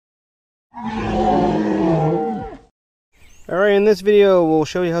Alright, in this video we'll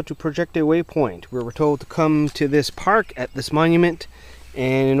show you how to project a waypoint. We were told to come to this park at this monument,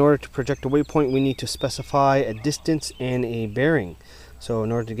 and in order to project a waypoint we need to specify a distance and a bearing. So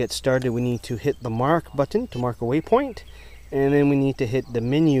in order to get started we need to hit the mark button to mark a waypoint, and then we need to hit the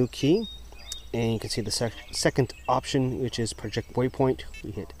menu key, and you can see the second option, which is project waypoint.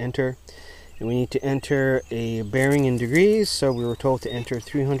 We hit enter, and we need to enter a bearing in degrees. So we were told to enter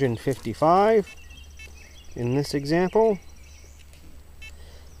 355 in this example.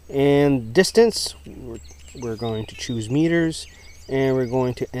 And distance, we're going to choose meters, and we're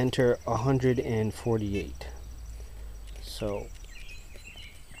going to enter 148. So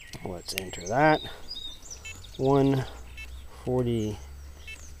let's enter that.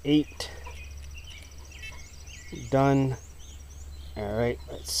 148. Done. Alright,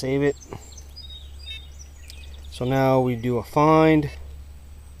 let's save it. So now we do a find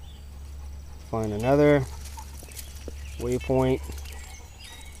another waypoint,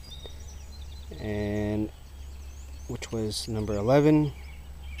 and which was number 11,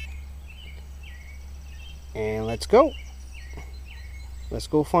 and let's go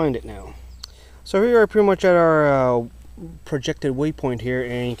find it now. So here we are pretty much at our projected waypoint here,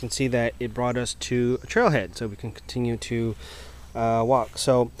 and you can see that it brought us to a trailhead, so we can continue to walk.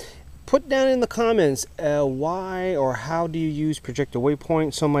 So put down in the comments why or how do you use projected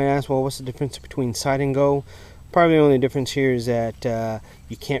waypoint. Some might ask, well, what's the difference between sight and go? Probably the only difference here is that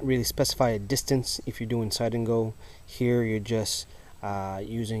you can't really specify a distance if you're doing sight and go. Here you're just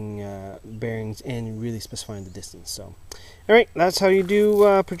using bearings and really specifying the distance. So alright, that's how you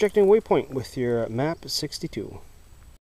do projecting waypoint with your Map 62.